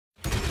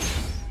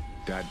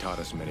Dad taught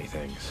us many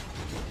things,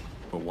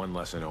 but one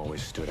lesson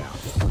always stood out.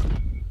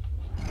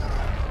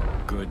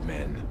 Good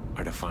men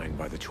are defined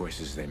by the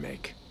choices they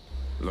make.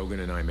 Logan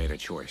and I made a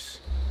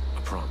choice,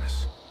 a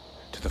promise,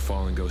 to the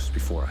fallen ghosts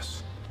before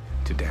us,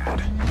 to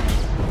Dad.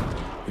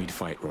 We'd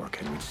fight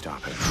Rourke and we'd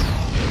stop him.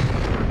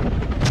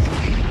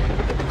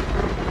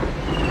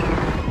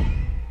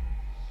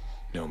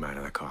 No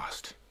matter the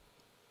cost.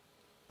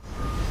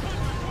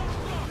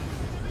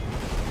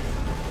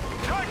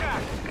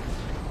 Contact!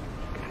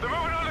 They're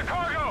moving on the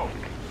cargo!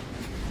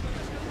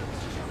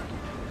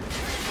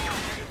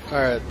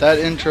 Alright, that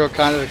intro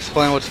kind of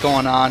explained what's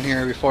going on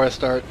here before I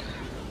start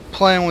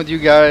playing with you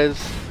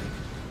guys.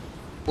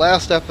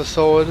 Last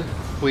episode,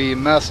 we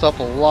messed up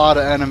a lot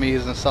of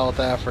enemies in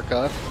South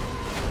Africa.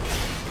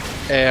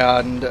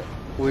 And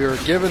we were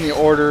given the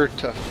order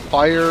to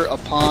fire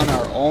upon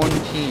our own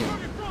team.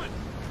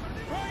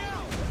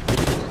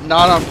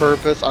 Not on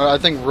purpose. I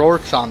think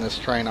Rourke's on this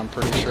train, I'm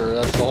pretty sure.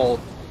 That's the whole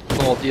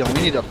deal.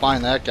 We need to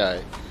find that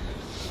guy.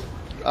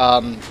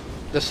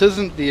 This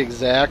isn't the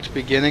exact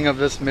beginning of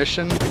this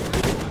mission.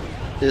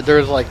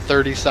 There's like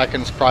 30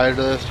 seconds prior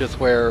to this,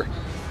 just where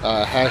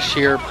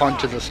Hashir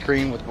punches a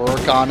screen with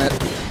Rourke on it,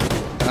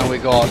 and then we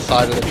go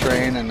outside of the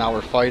train, and now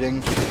we're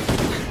fighting.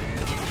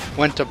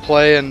 Went to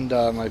play, and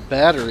my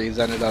batteries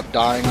ended up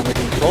dying on the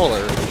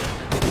controller.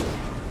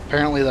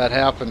 Apparently that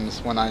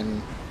happens when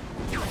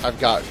I've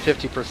got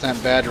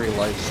 50% battery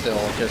life still.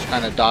 It just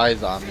kind of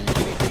dies on me.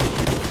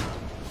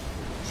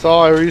 So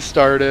I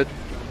restarted,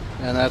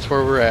 and that's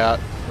where we're at.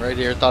 Right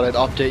here. Thought I'd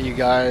update you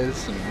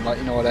guys and let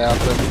you know what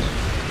happened.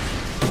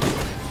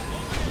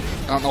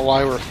 I don't know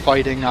why we're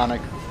fighting on a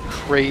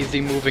crazy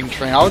moving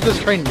train. How is this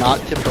train not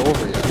tipped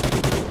over yet?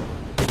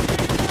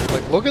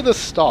 Like, look at this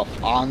stuff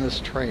on this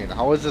train.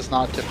 How is this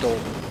not tipped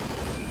over?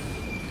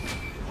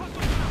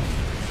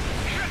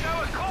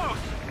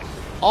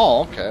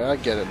 Oh, okay. I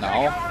get it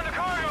now.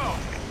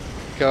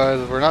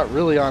 Because we're not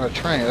really on a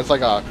train. It's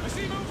like a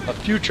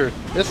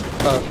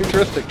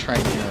futuristic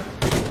train here.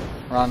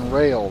 We're on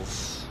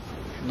rails.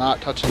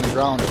 Not touching the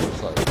ground, it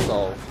looks like,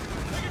 so.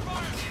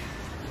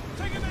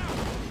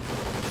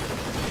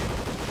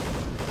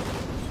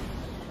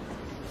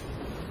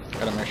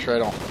 Gotta make sure I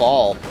don't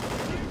fall.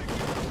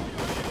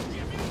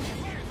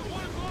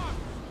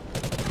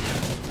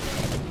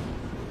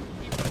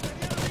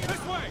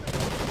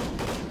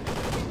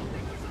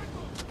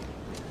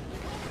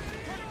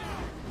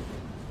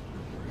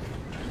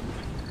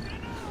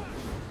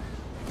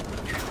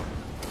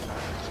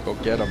 Let's go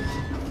get him.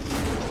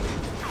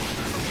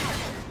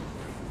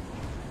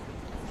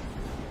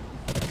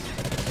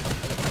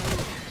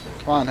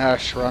 Come on,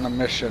 Hash, we're on a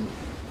mission.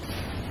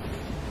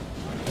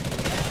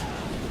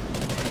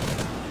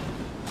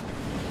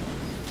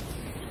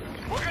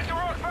 We'll get to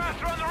Rourke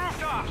faster on the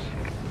rooftops!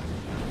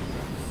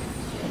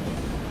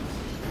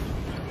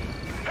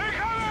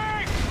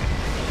 Incoming!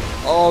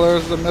 Oh,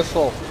 there's the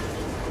missile.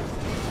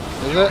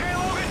 Is it?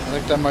 I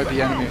think that might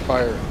be enemy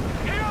fire.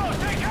 Heroes,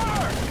 take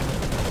cover!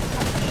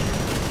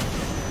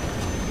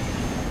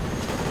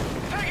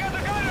 Take out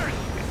the gunners!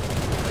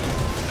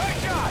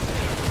 Nice shot!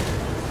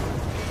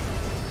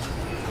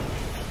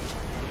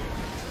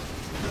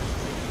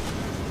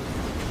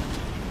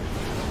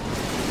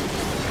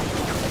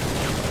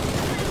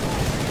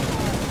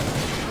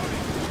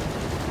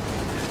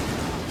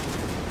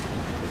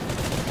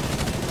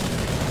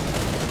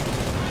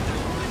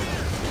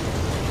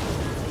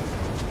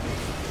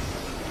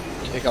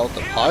 Take out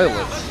the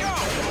pilots.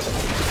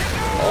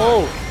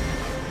 Oh!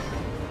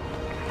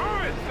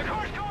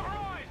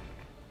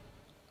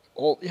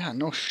 Oh, yeah,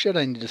 no shit,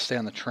 I need to stay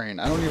on the train.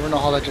 I don't even know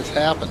how that just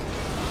happened. You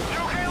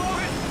okay,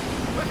 Logan?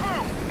 Let's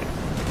move!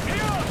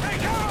 Heroes,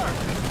 take cover!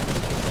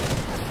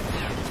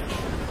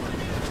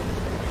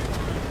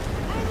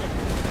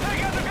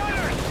 Take out the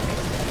gunners!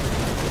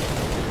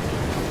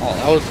 Oh,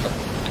 that was a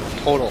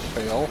total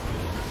fail.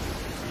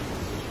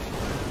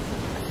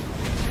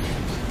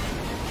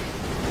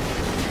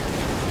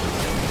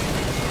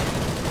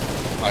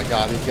 My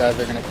god, these guys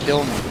are gonna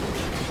kill me.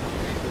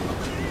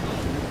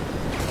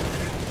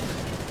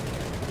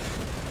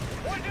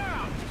 One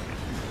down!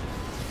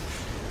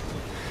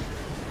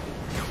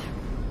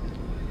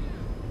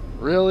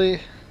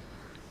 Really?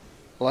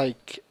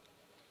 Like,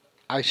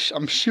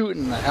 I'm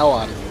shooting the hell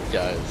out of these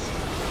guys.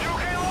 You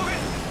okay,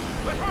 Logan?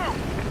 Let's move!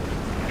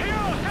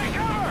 Heroes, take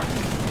cover!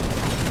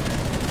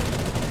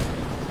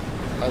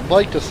 I'd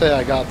like to say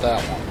I got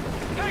that one.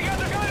 Take out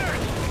the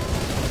gunners!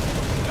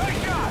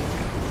 Nice shot!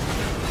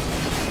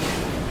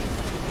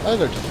 Oh,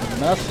 they're just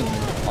messing me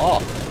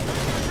up.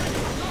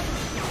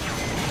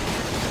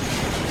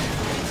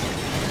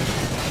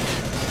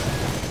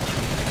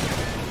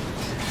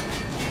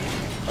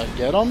 I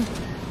get them?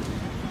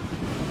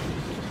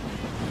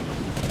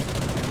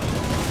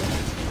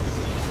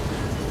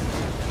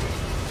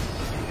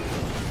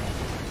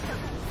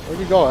 Where'd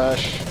you go,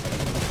 Ash?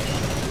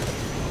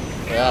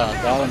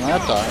 Yeah, got him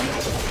that time.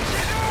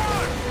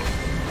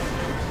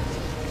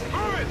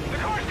 Move it! The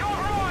car's going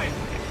right!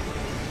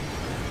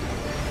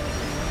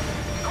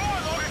 Go on,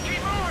 Logan,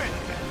 keep moving!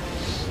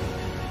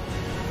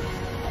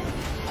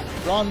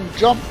 Run,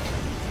 jump!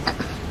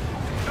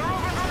 They're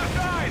open from the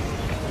side!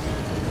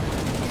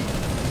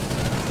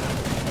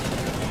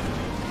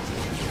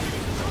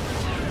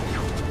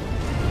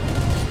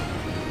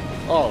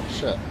 Oh,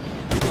 shit.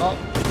 Oh.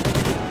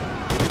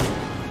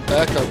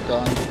 Backup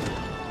gun.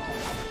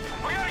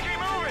 We gotta keep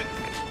moving!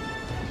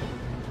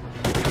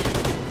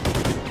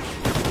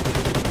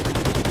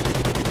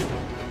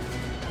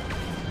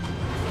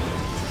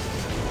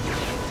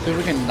 See if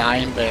we can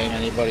 9-bang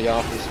anybody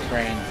off this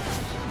train.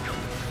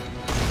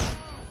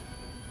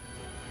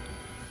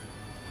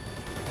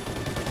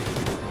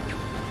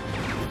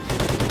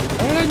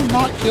 How did I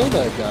not kill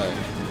that guy?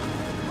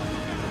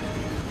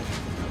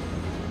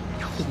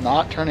 This is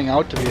not turning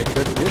out to be a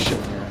good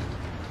mission here.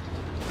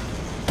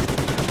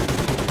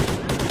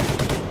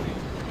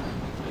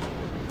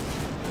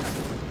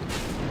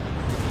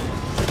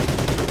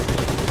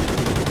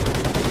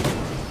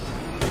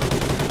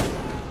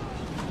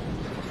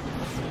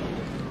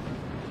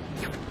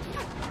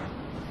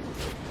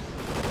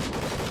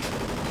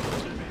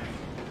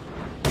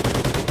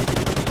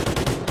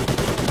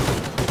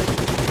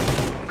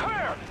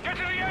 Clear! Get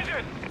to the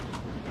engine!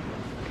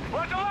 We're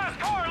at the last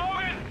car,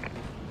 Logan!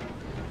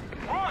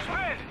 Ross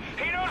pinned!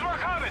 He knows we're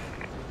coming!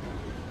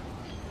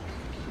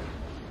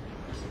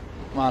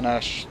 Come on,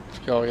 Ash. Let's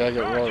go. We gotta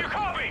get Rourke, you Rourke.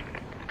 copy?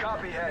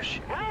 Copy, Ash.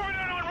 We're moving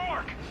in on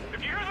Rourke.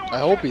 If you hear the word I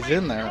hope he's checkmate,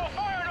 in there. we'll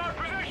fire in our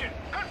position.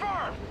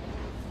 Confirm.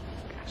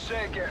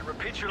 Say again.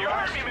 Repeat your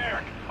last. You heard me,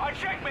 Merrick. Our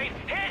checkmate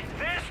hit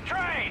this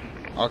train.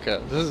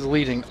 Okay, this is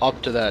leading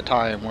up to that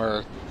time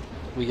where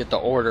we get the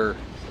order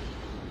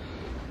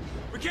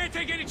We can't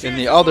take any chances, in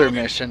the other Logan.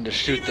 mission to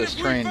shoot Even this if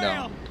we train fail,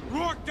 down.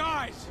 Rourke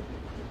dies.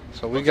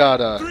 So we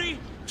gotta 3,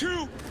 2,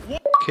 1.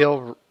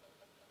 kill.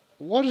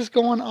 What is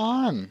going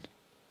on?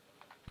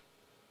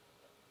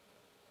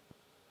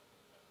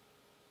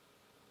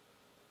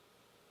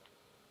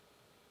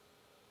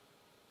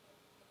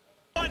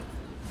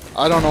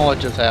 I don't know what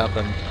just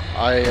happened.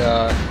 I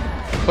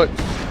put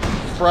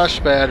fresh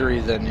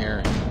batteries in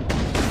here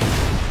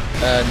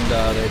and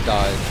they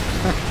died.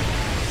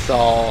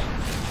 So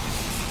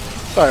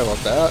sorry about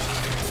that.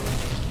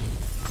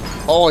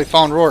 Oh, we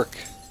found Rourke.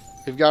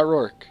 We've got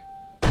Rourke.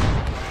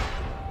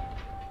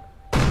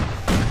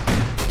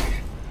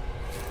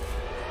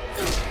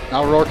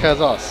 Now Rourke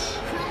has us.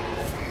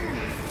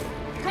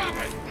 Drop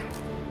it.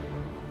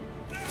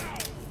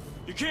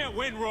 You can't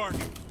win, Rourke.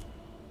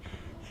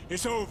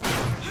 It's over.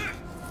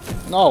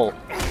 No.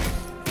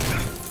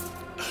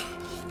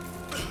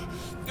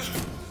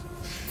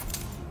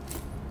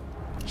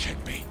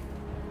 Checkmate.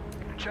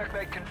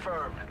 Checkmate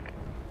confirmed.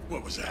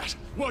 What was that?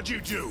 What'd you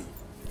do?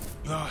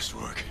 Lost,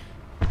 Rourke.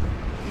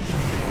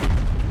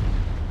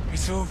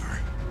 It's over.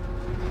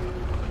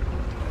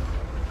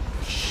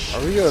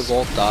 Are we gonna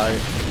both die?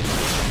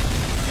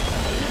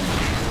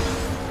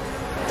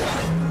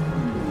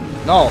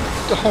 No,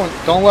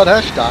 don't let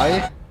Ash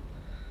die.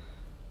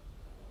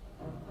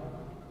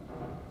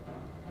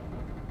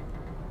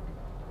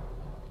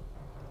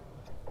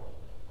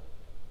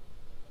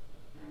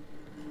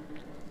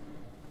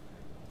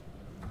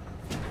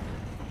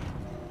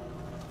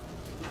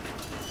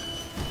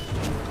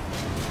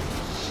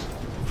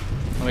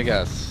 Let me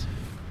guess.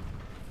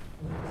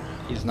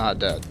 He's not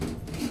dead.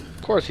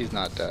 Of course he's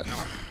not dead.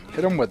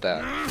 Hit him with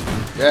that.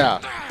 Yeah.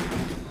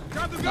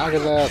 Knock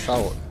his ass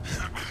out.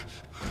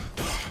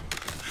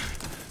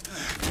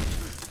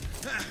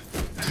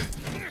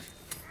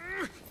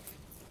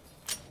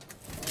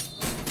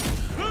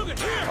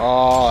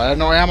 Oh, I had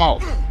no ammo.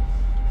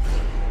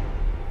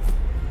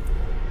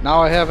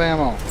 Now I have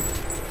ammo.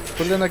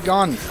 Put it in the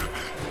gun.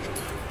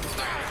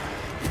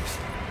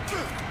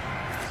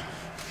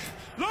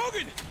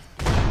 Logan!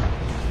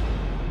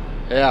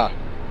 Yeah.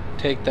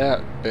 Take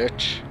that,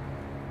 bitch.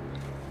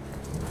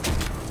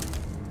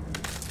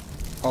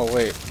 Oh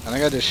wait, I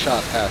think I just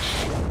shot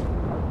Ash.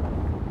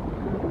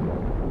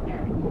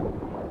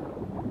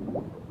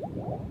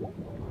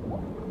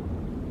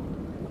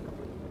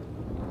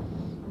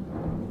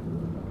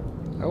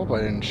 I hope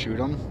I didn't shoot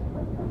him.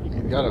 He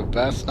got a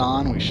vest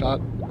on, we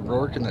shot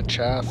Rourke in the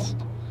chest.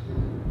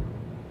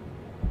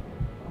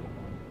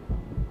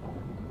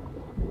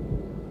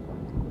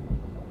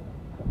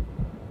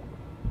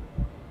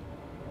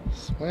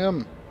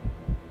 Swim.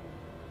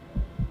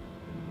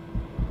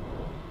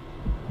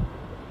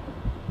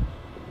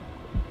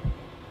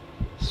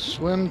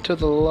 Swim to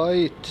the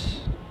light.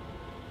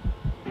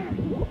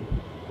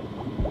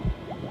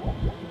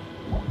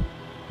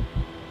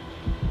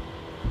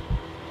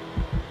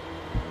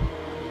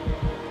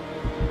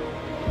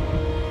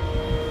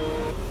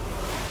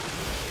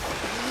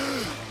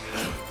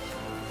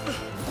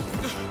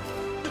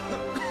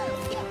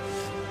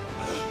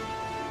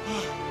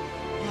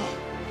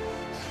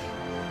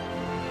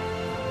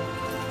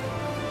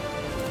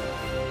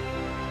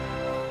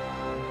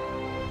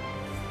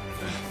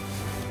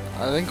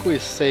 I think we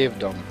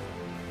saved him.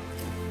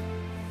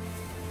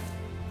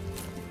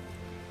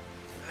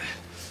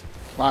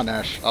 Come on,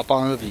 Ash, up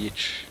on the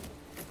beach.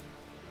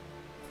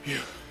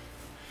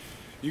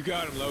 You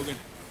got him, Logan.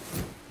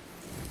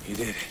 He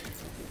did.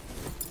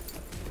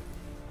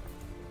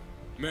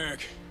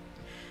 Merrick,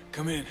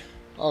 come in.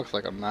 That looks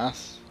like a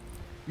mess.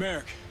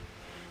 Merrick,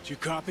 did you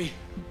copy?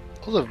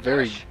 That was a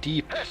very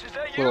deep Hesh, is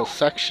that little you?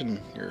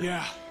 section here.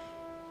 Yeah.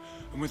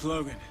 I'm with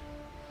Logan.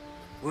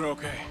 We're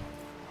okay.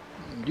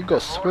 You go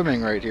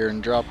swimming right here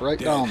and drop right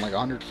Dead. down like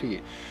 100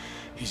 feet.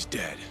 He's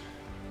dead.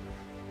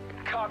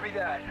 Copy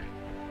that.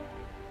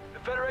 The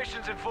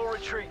Federation's in full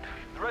retreat.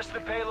 The rest of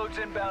the payload's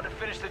inbound to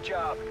finish the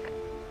job.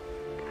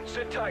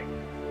 Sit tight.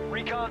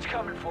 Recon's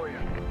coming for you.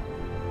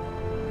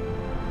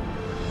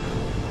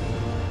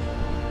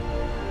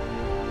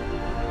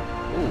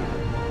 Ooh.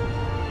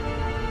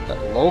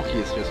 That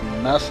Loki's just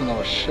messing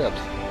those ships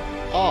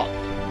up.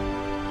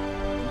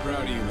 I'm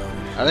proud of you,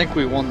 Logan. I think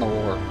we won the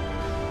war.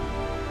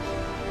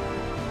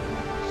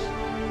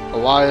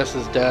 Elias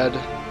is dead.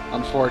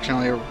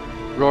 Unfortunately,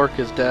 Rourke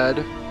is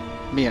dead.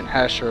 Me and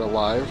Hesh are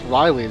alive.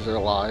 Riley's are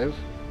alive.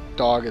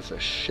 Dog is a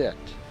shit.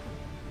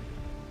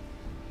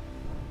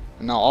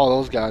 And now all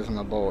those guys in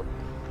the boat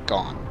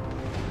gone.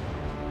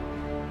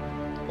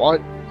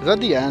 What? Is that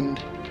the end?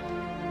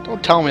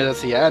 Don't tell me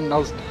that's the end. I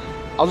was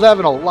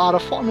having a lot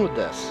of fun with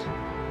this.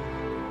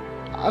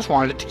 I just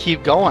wanted it to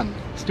keep going.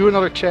 Let's do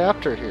another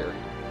chapter here.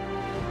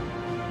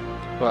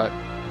 But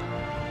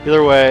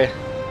either way,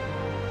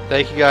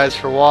 thank you guys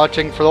for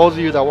watching. For those of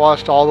you that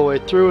watched all the way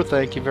through,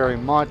 thank you very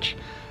much.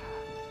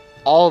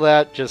 All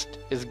that just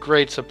is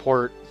great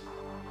support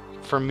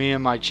for me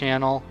and my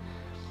channel.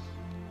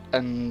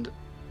 And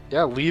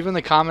yeah, leave in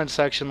the comment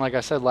section, like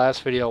I said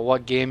last video,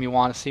 what game you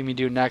want to see me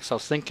do next. I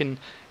was thinking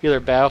either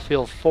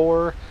Battlefield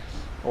 4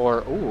 or,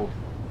 ooh,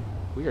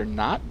 we are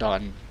not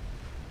done.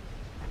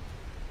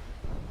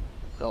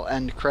 They'll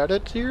end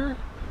credits here.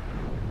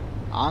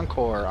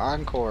 Encore,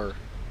 encore.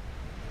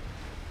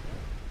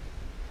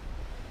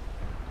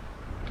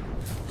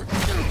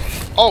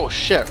 Oh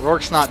shit,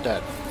 Rourke's not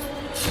dead.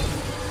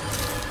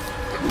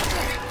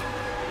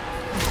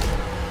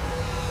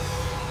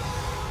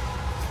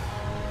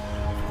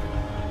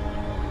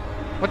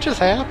 What just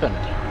happened?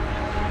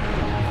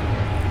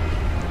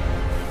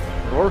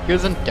 Rourke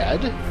isn't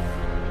dead?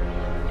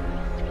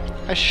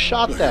 I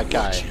shot that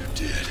guy. What you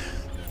did.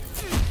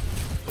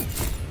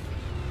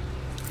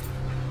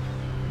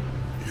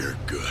 You're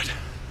good.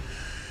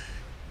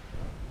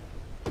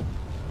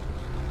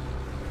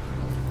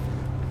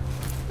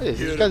 Hey, this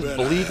You'd guy's have been a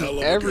hell bleeding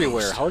of a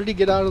everywhere. ghost. How did he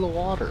get out of the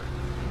water?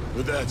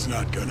 But that's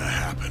not gonna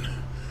happen.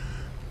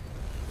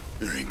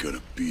 There ain't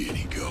gonna be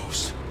any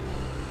ghosts.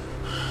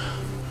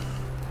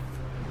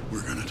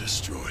 We're gonna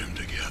destroy him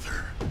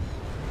together.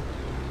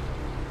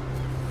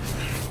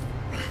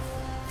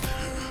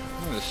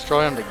 I'm gonna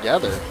destroy them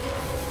together.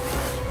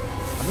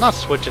 I'm not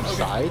switching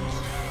sides.